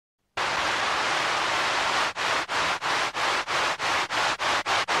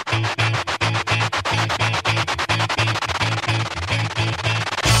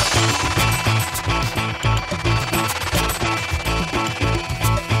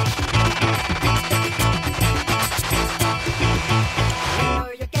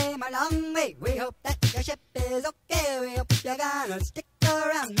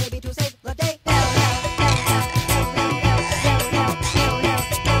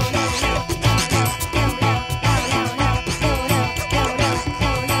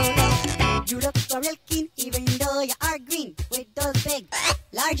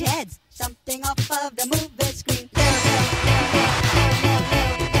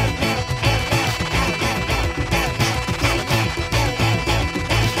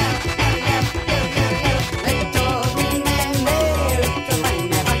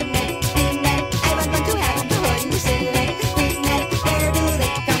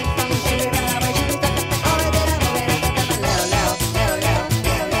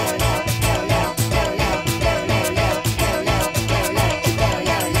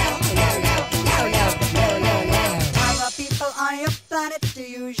planet to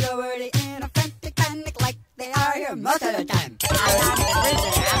use your word in a frantic panic like they are here most of the time.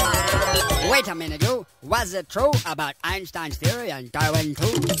 Wait a minute, you. Was it true about Einstein's theory and Darwin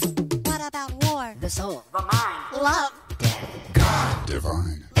too? What about war? The soul. The mind. Love. God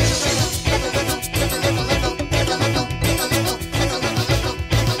divine.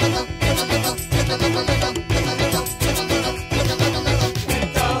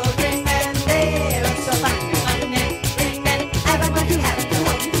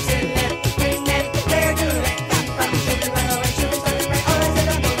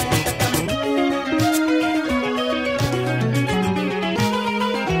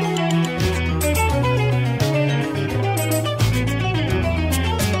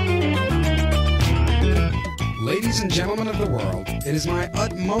 Ladies and gentlemen of the world, it is my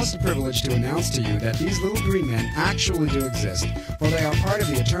utmost privilege to announce to you that these little green men actually do exist, for they are part of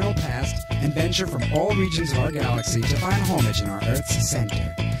the eternal past and venture from all regions of our galaxy to find homage in our Earth's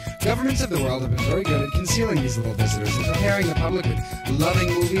center. Governments of the world have been very good at concealing these little visitors and preparing the public with loving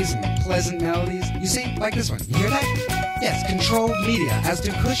movies and pleasant melodies. You see, like this one. You hear that? Yes, controlled media as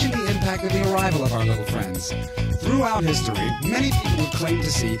to cushion the impact of the arrival of our little friends. Throughout history, many people would claim to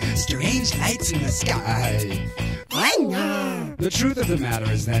see strange lights in the sky. The truth of the matter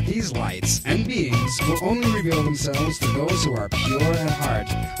is that these lights and beings will only reveal themselves to those who are pure at heart.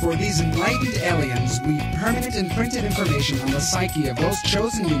 For these enlightened aliens leave permanent imprinted information on the psyche of those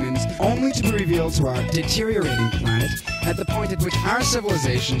chosen humans, only to be revealed to our deteriorating planet at the point at which our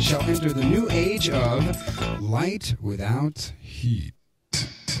civilization shall enter the new age of light without heat.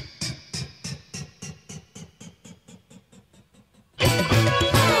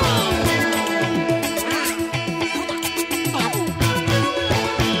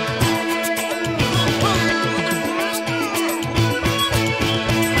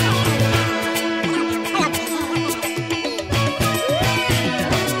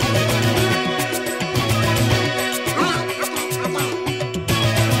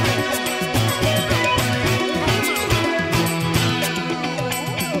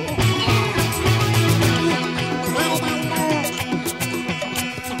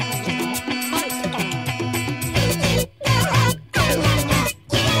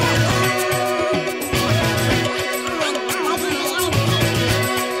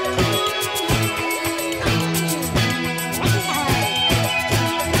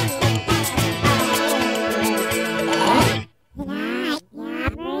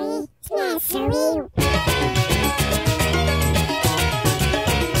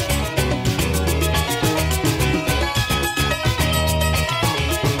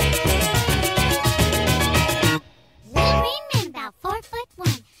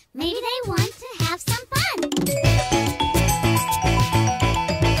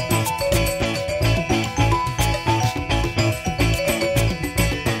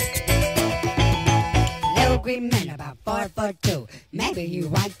 Maybe you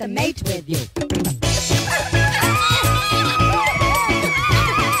want the mate with you.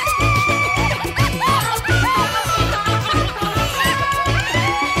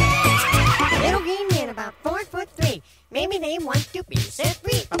 Little green men about 4'3". Maybe they want to be set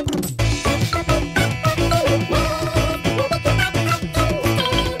free.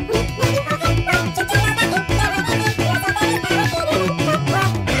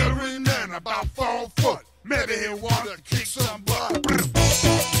 Every man about 4 foot. Maybe he wanna kick some butt.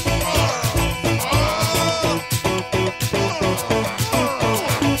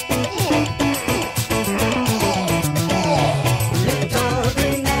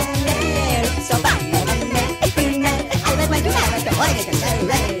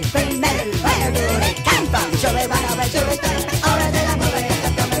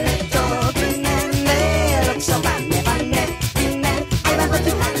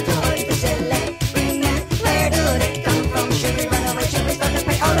 Where do they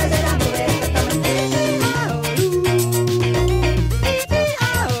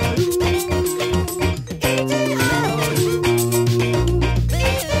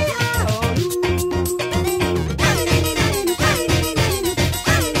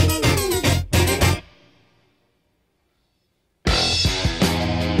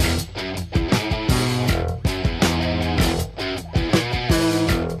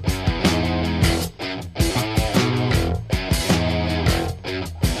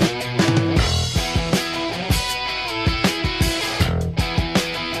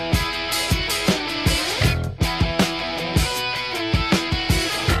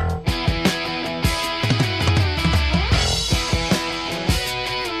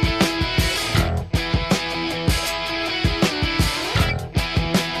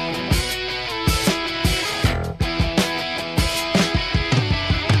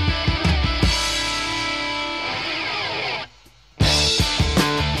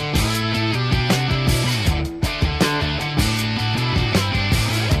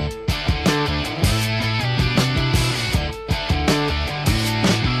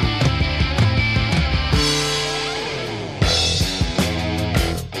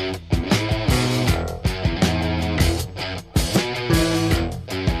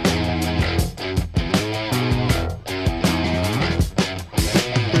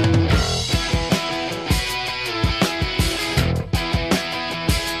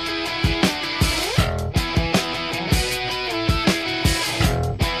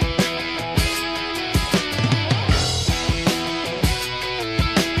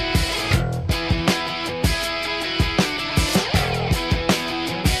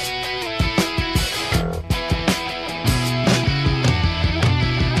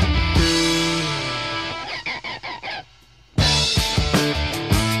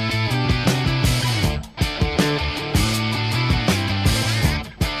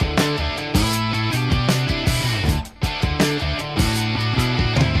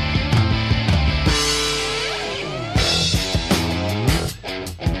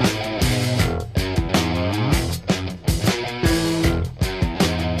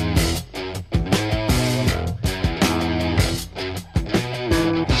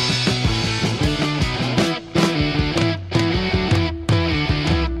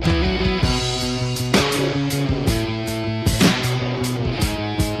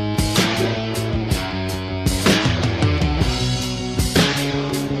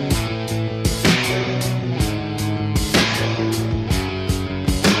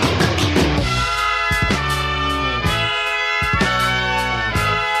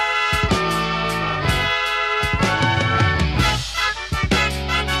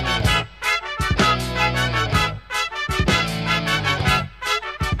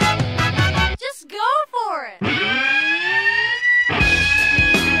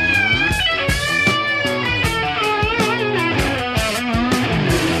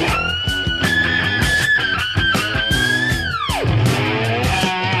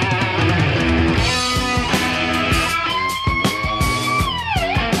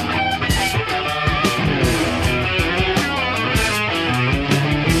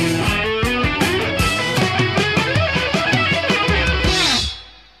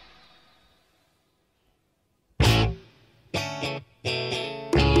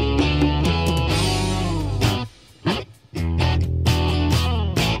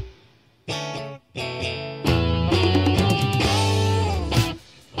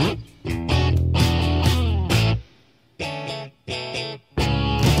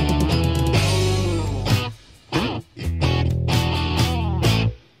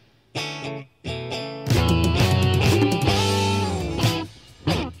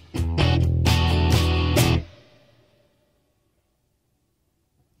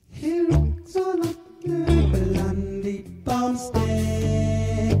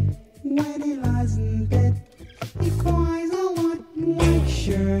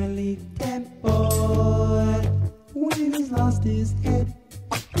surely tempered. When he's lost his head,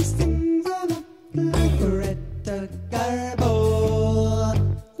 he sings on up like a Greta Garbo.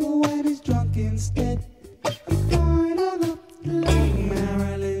 When he's drunk instead, he kind of looks like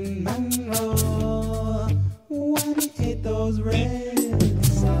Marilyn Monroe. When he ate those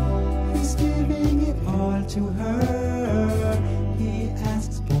reds, he's giving it all to her. He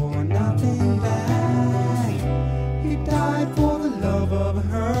asks for nothing back. He died for the love of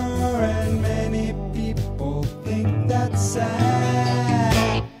her, and many people think that's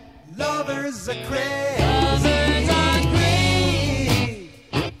sad. Lovers are crazy. Lovers are crazy.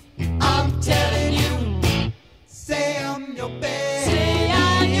 I'm telling you, say I'm your baby. Say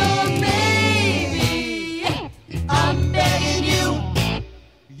I'm your baby. I'm begging you.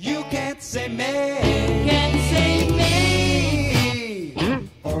 You can't say me. You can't say me.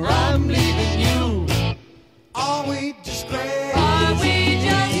 Or I'm leaving you. Are we just crazy? Are we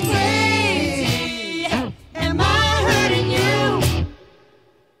just crazy? Am I hurting you?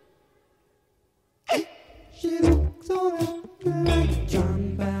 She looks all like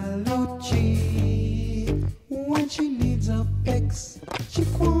John Belushi. When she needs a fix, she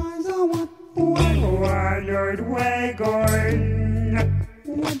cries, I want one-word wagon.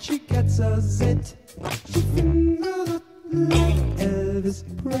 When she gets a zit, she fingers like Elvis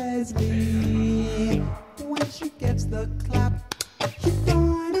Presley. When she gets the clap, she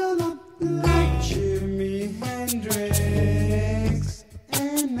kind of looks like Jimi Hendrix.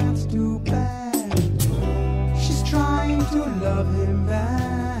 And that's too bad. She's trying to love him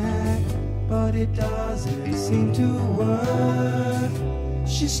back, but it doesn't seem to work.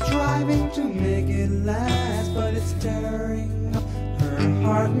 She's striving to make it last, but it's tearing up her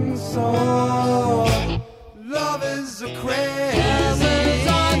heart and soul. Lovers are crazy. Lovers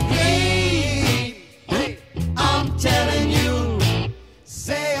are crazy. Hey, I'm telling you,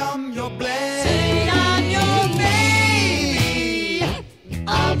 say I'm your blade. Say I'm your baby.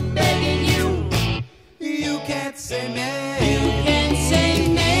 I'm begging you. You can't say me. You can't say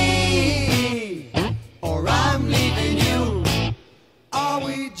me. Or I'm leaving you. Are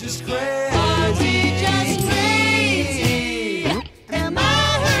we just crazy? Are we just crazy? Am I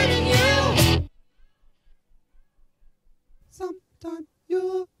hurting you? Sometimes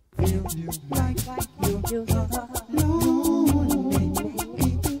you feel like you're lonely.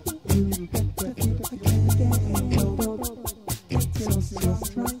 You get to feel again. It's so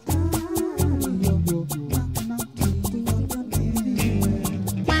strong.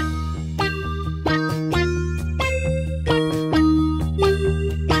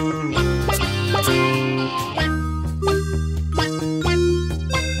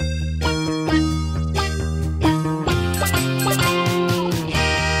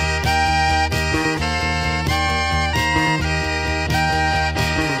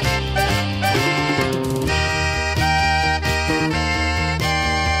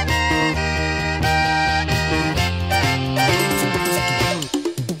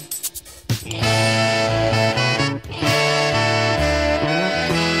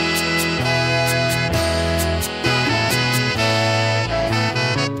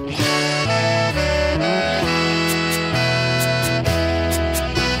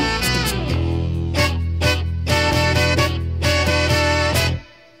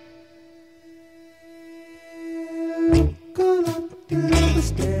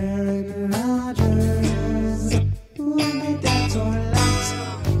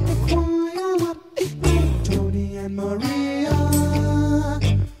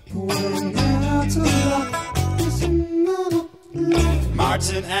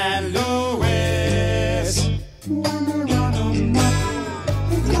 Martin and Lewis. When they run amok,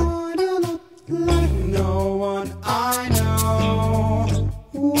 they kinda look like no one I know.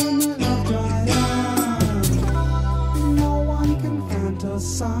 When the love dried up, no one can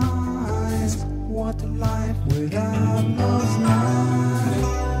fantasize what life without love's like.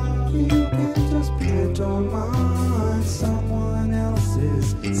 You can just put your mind someone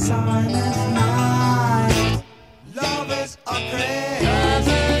else's silent night. Lovers are crazy.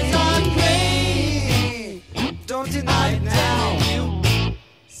 Lovers are crazy. Don't deny it now.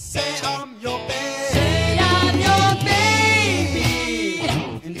 Say I'm your baby. Say I'm your baby.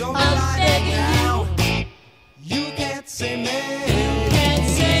 And don't deny it now. You can't say me. You can't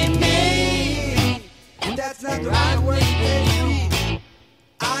say me. And that's not the right word, baby.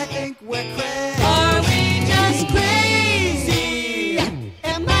 I think we're crazy. Are we just crazy?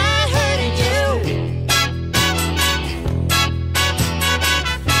 Am I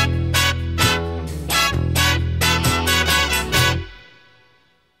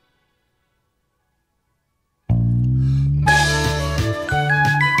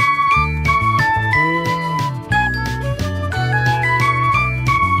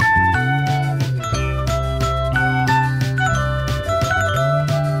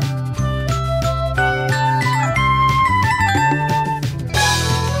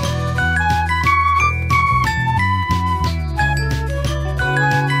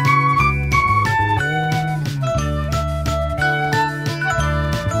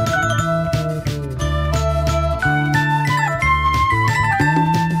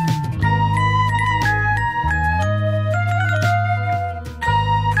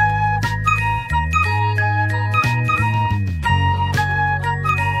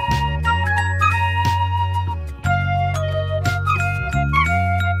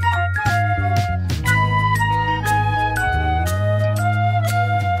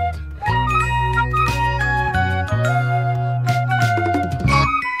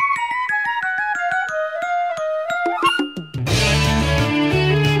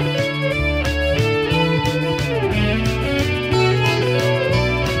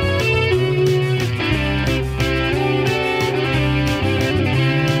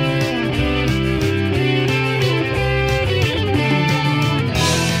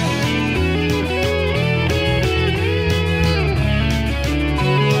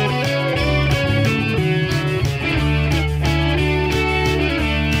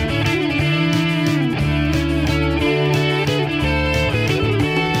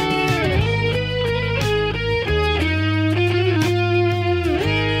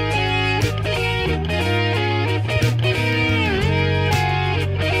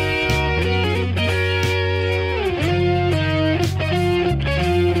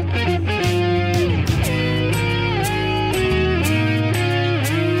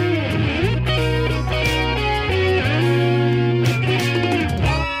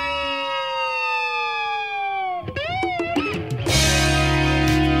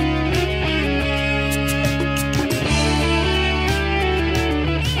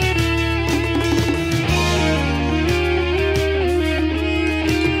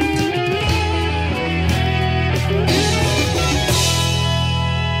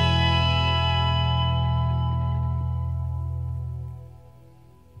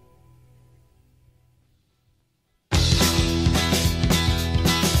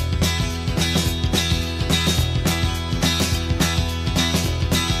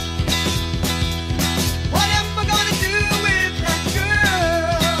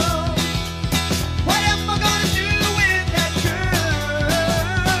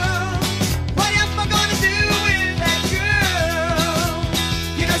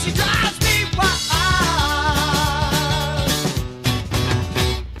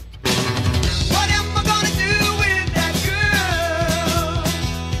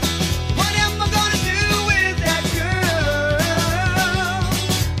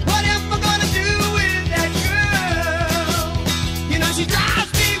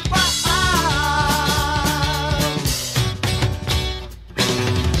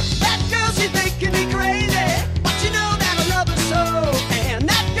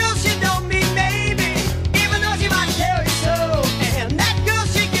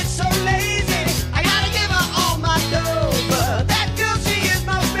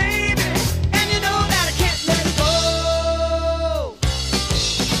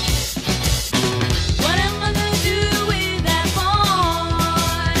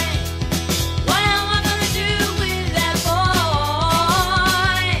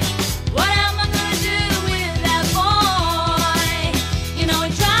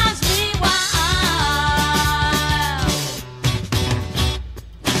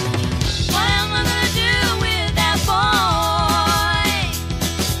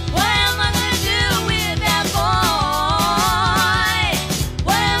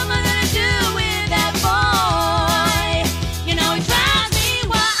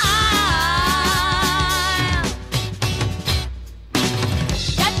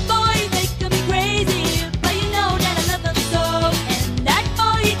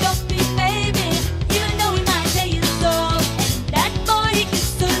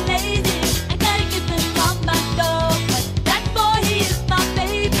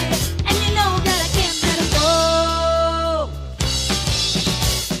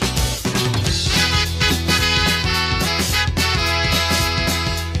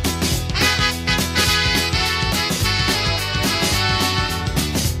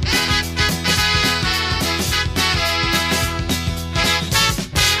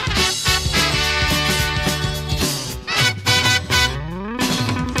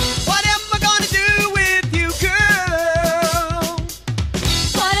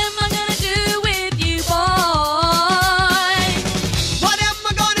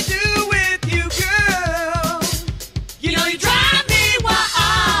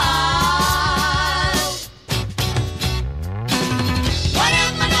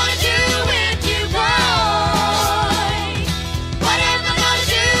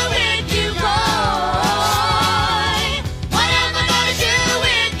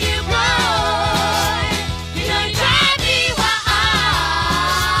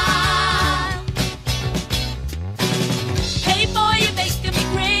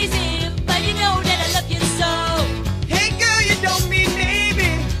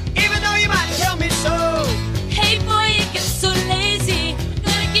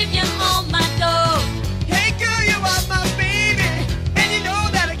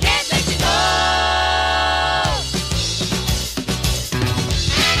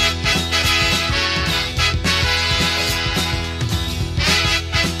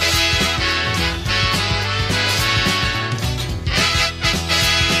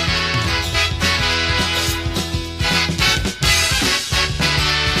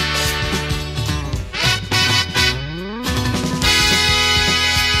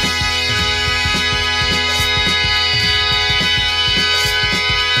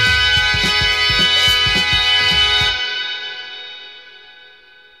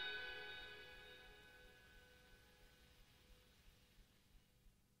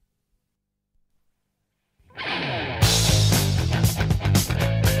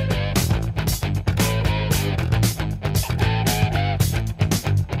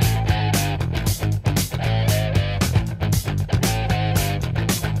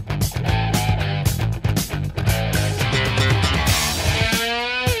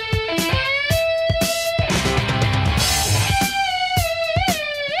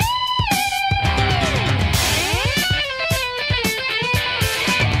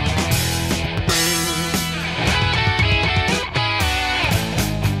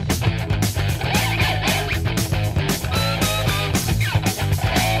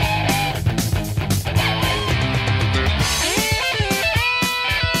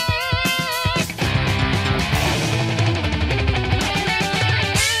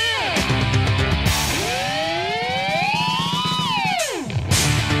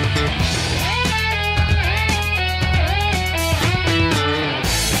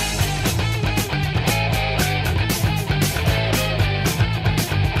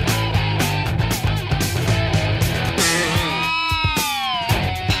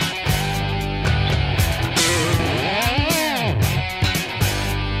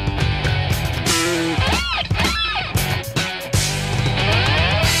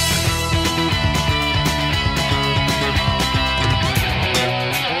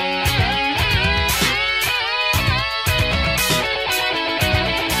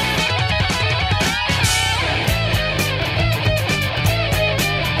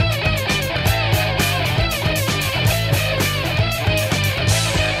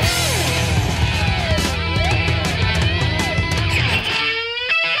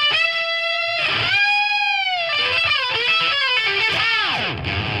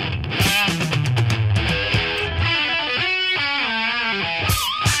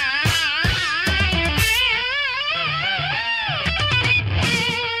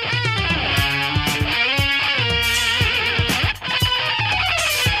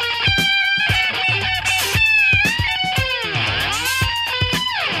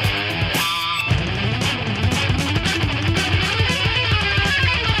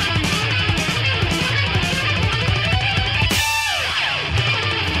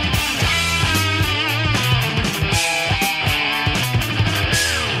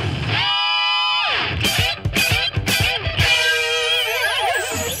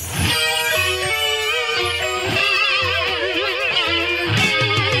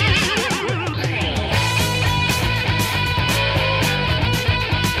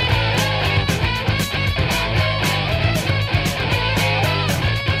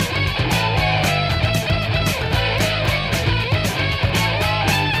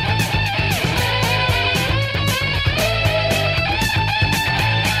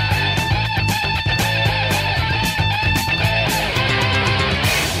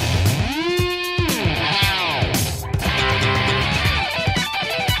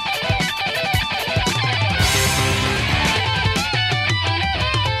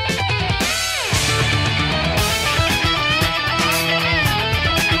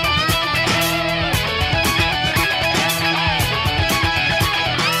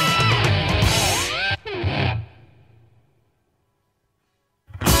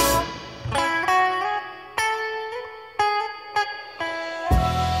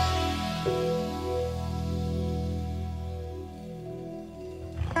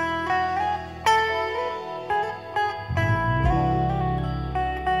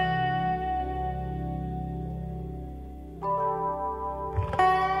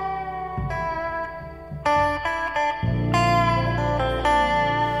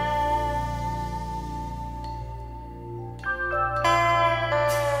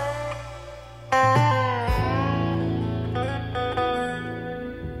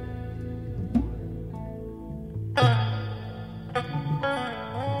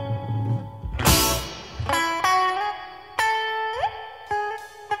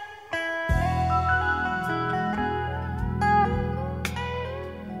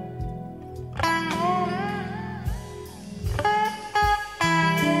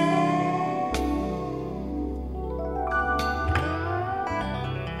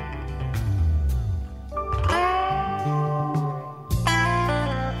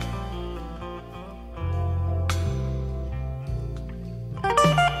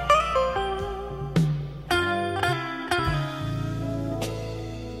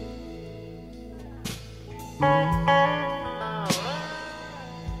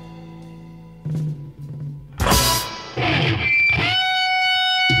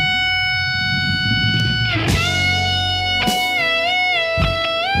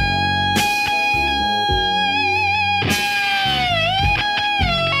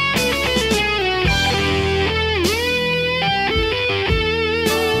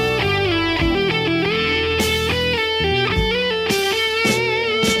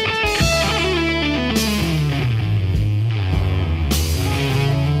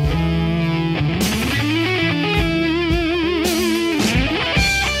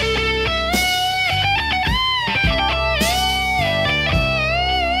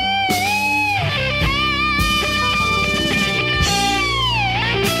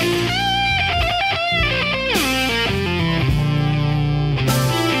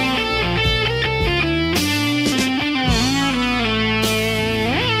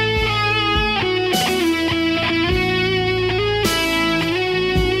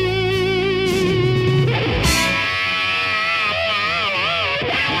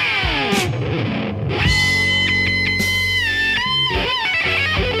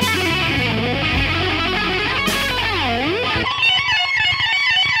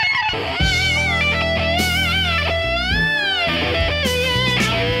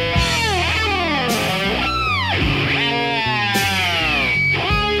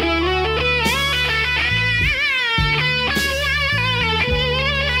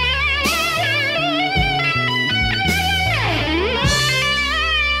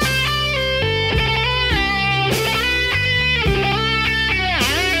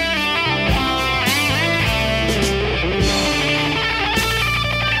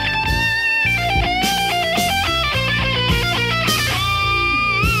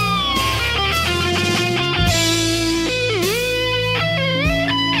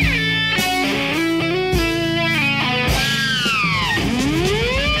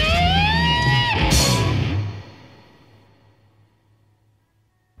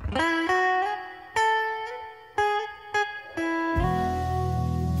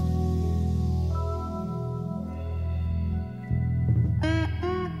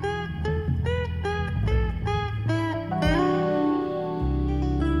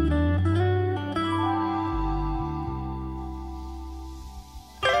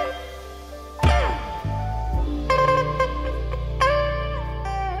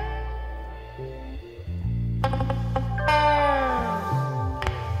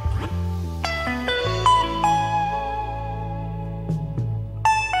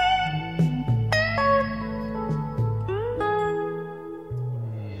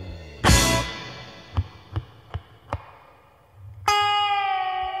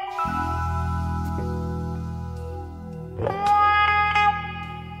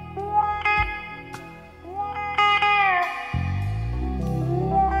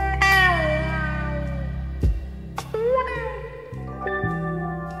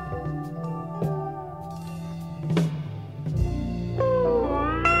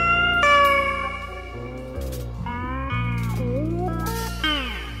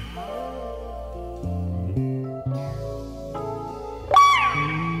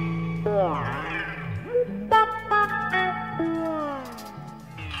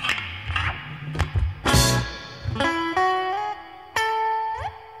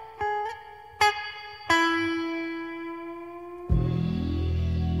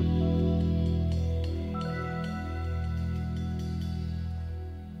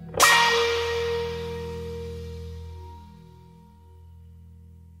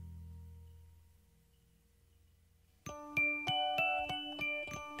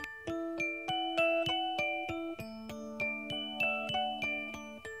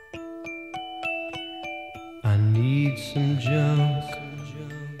I need some junk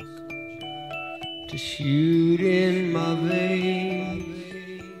to shoot in my veins.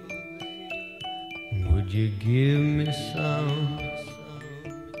 Would you give me some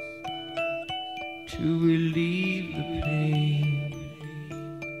to relieve the pain?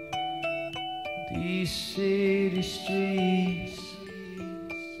 These city streets,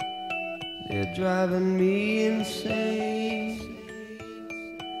 they're driving me insane.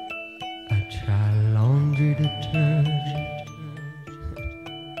 I try laundry detergent,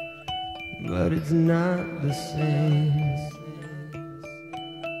 but it's not the same.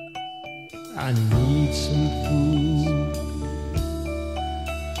 I need some food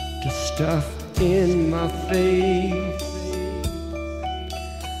to stuff in my face,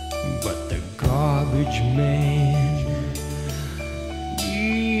 but the garbage man,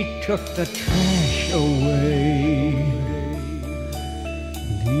 he took the trash away.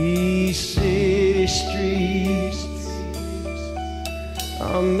 These city streets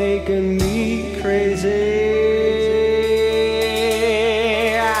are making me crazy.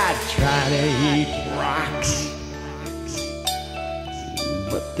 I try to eat rocks,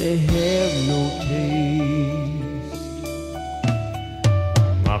 but they have no taste.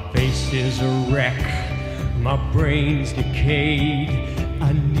 My face is a wreck, my brain's decayed.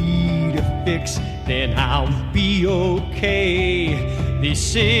 I need a fix, then I'll be okay. These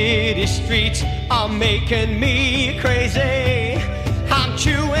city streets are making me crazy. I'm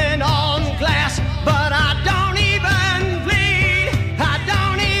chewing on glass, but I don't even bleed. I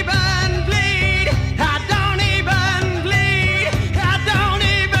don't even bleed. I don't even bleed. I don't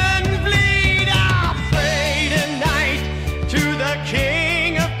even bleed. I'll pray tonight to the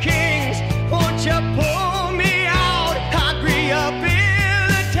King of Kings. Won't you pull me out? I'd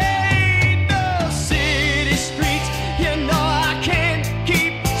rehabilitate the city streets. You know I can't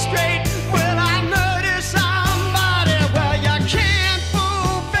keep straight. Will I murder somebody? Well, you can't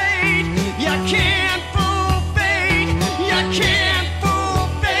fool fate.